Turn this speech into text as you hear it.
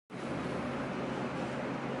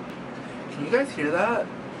Can you guys hear that?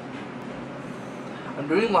 I'm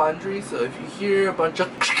doing laundry, so if you hear a bunch of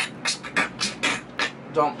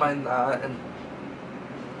don't mind that, and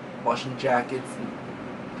washing jackets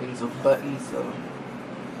and things with buttons, so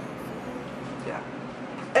yeah.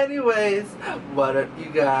 Anyways, what up you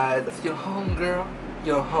guys? It's your home girl,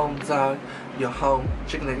 your home dog, your home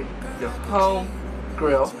chicken nugget, your home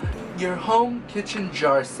grill, your home kitchen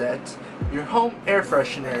jar set, your home air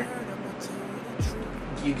freshener.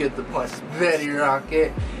 You get the point. Betty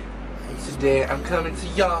Rocket. And today I'm coming to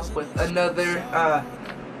y'all with another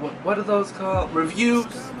what are those called? Reviews.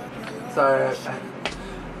 Sorry, I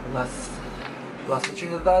lost the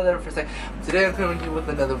train of thought there for a second. Today I'm coming to you with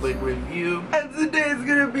another wig review, and today is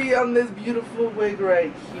gonna be on this beautiful wig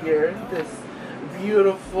right here. This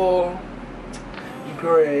beautiful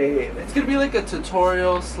gray. It's gonna be like a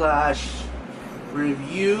tutorial slash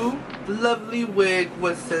review. The lovely wig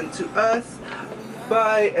was sent to us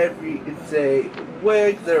by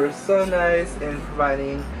Everydaywigs. They were so nice in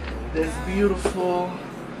providing this beautiful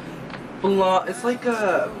blonde. It's like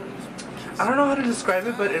a, I don't know how to describe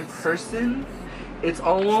it, but in person it's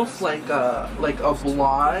almost like a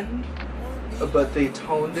blonde, but they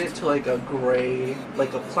toned it to like a gray,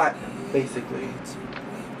 like a platinum basically.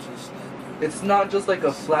 It's not just like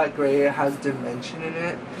a flat gray, it has dimension in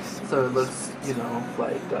it, so it looks, you know,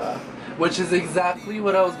 like which is exactly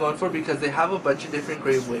what I was going for, because they have a bunch of different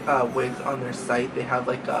gray wigs on their site. They have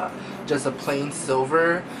like just a plain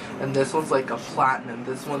silver, and this one's like a platinum.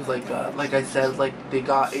 This one's like I said, like they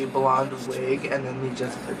got a blonde wig and then they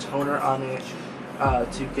just put toner on it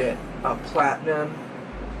to get a platinum,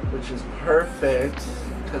 which is perfect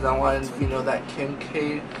because I wanted, you know, that Kim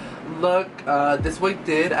K look. This wig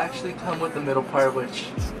did actually come with the middle part, which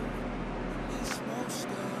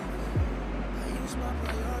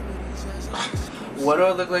what do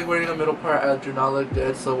I look like wearing a middle part? I do not look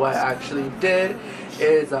good. So what I actually did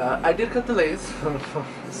is I did cut the lace.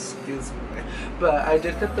 Excuse me, but I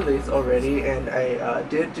did cut the lace already, and I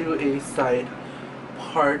did do a side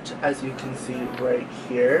part, as you can see right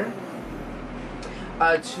here.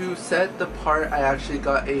 To set the part, I actually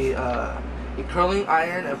got a curling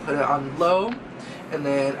iron and put it on low, and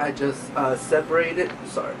then I just separated.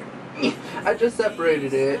 Sorry. I just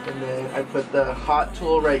separated it, and then I put the hot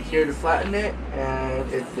tool right here to flatten it,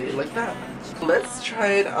 and it stayed like that. Let's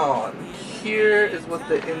try it on. Here is what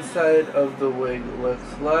the inside of the wig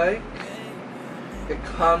looks like. It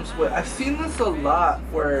comes with, I've seen this a lot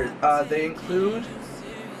where they include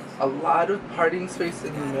a lot of parting space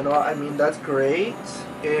in the middle. I mean, that's great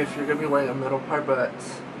if you're gonna be wearing a middle part, but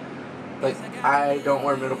like I don't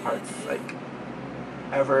wear middle parts like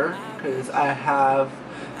ever, because I have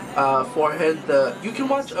forehead. You can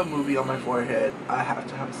watch a movie on my forehead. I have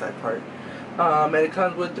to have a side part. And it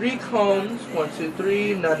comes with 3 combs, 1, 2,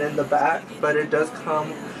 3, none in the back, but it does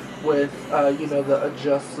come with you know, the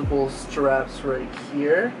adjustable straps right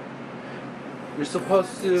here. You're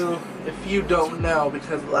supposed to, if you don't know,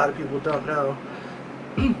 because a lot of people don't know,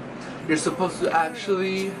 you're supposed to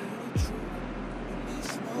actually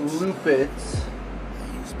loop it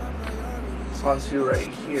onto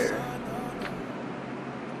right here.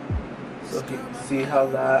 So if you can see how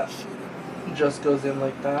that just goes in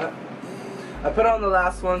like that. I put on the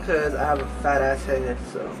last one because I have a fat ass head,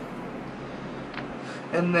 so.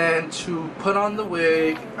 And then to put on the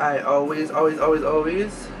wig, I always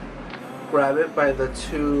grab it by the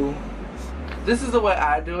 2. This is the way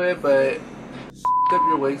I do it, but up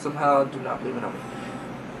your wig somehow, do not blame it on me.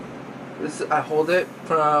 I hold it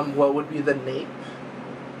from what would be the nape.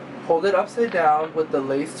 Hold it upside down with the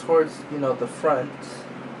lace towards, you know, the front.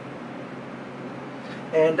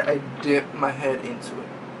 And I dip my head into it.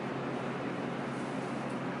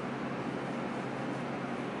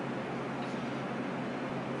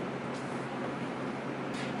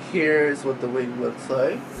 Here's what the wig looks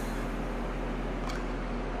like.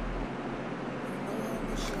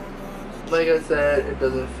 Like I said, it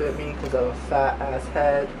doesn't fit me because I have a fat ass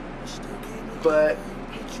head. But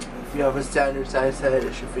if you have a standard size head,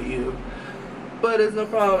 it should fit you. But it's no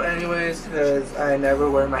problem anyways, because I never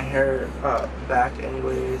wear my hair back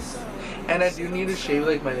anyways. And I do need to shave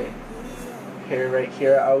like my hair right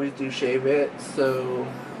here. I always do shave it, so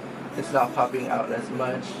it's not popping out as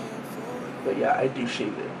much. But yeah, I do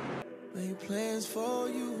shave it. Make plans for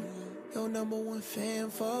you, your #1 fan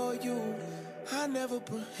for you. I never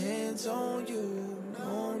put hands on you,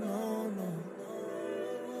 no, no, no.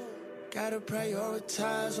 Gotta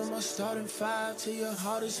prioritize on my starting 5 till your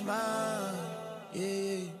heart is mine.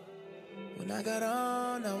 Yeah, when I got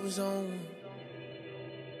on, I was on.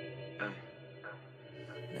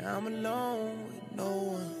 Now I'm alone with no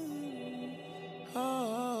one.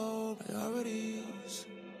 Oh, prioritize.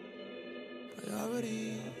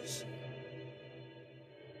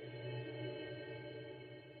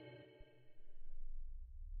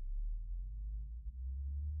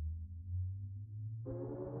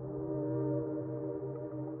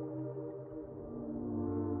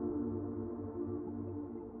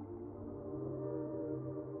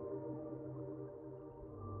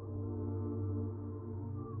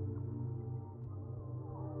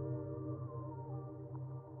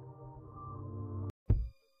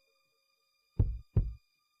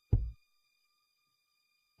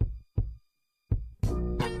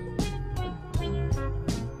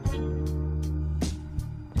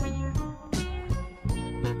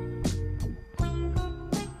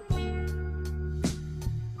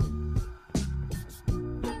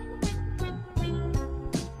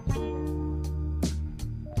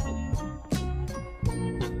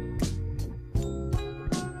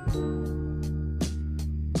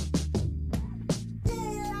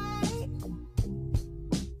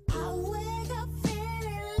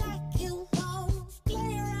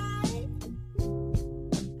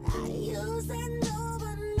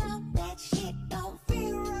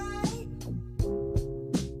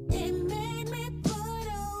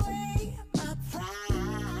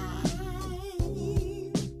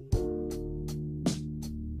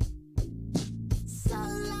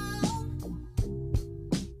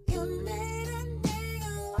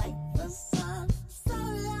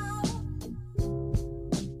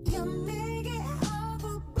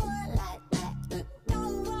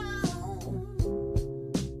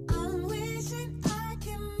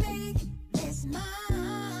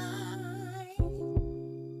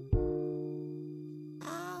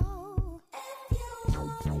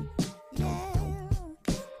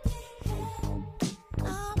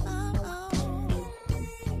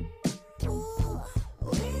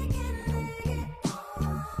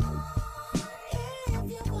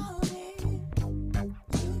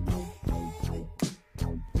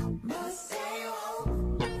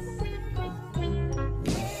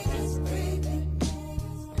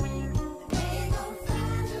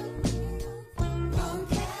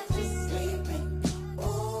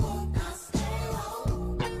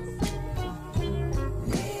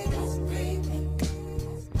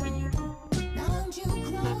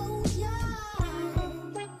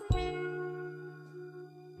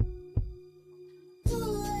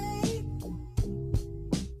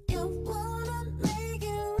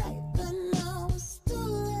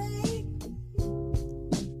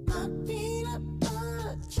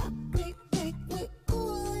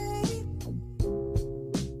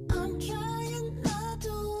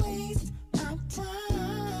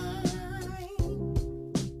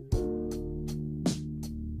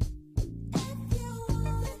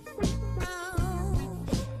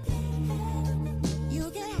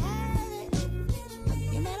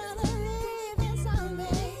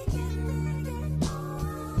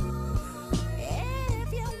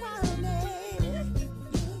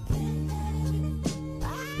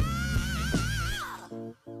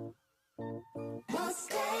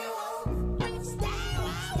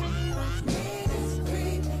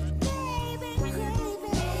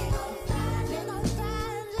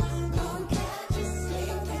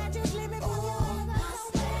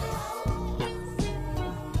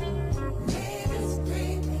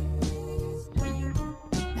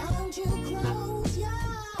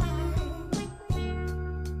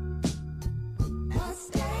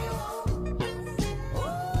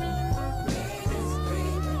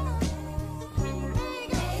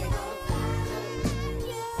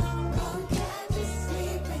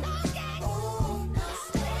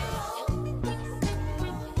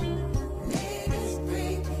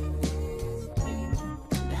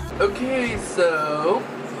 Okay, so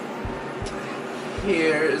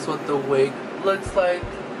here is what the wig looks like.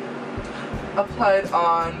 Applied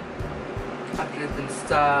on after it's been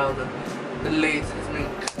styled and the lace has been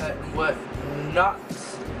cut and whatnot.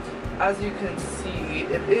 As you can see,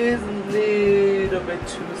 it is a little bit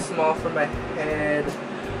too small for my head,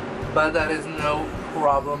 but that is no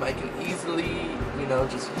problem. I can easily, you know,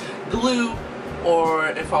 just glue, or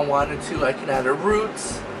if I wanted to, I can add a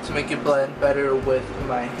root to make it blend better with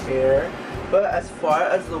my hair. But as far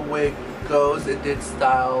as the wig goes, it did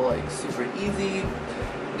style like super easy.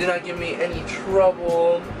 Did not give me any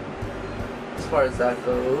trouble as far as that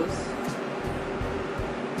goes.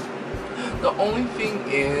 The only thing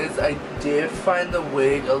is, I did find the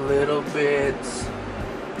wig a little bit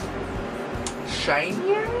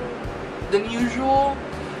shinier than usual.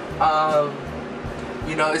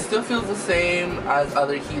 You know, it still feels the same as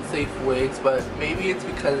other heat safe wigs, but maybe it's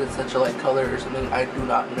because it's such a light color or something, I do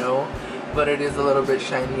not know. But it is a little bit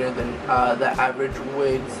shinier than the average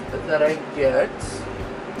wigs that I get.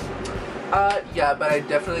 Yeah, but I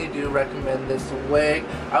definitely do recommend this wig.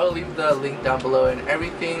 I will leave the link down below and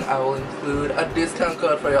everything. I will include a discount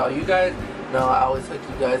code for all you guys. No, I always hook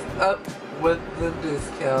you guys up with the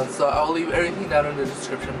discount. So I will leave everything down in the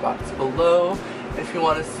description box below. If you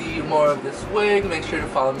want to see more of this wig, make sure to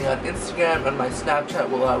follow me on Instagram and my Snapchat,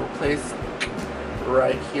 will I will place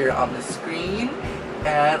right here on the screen.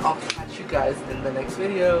 And I'll catch you guys in the next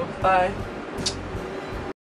video. Bye.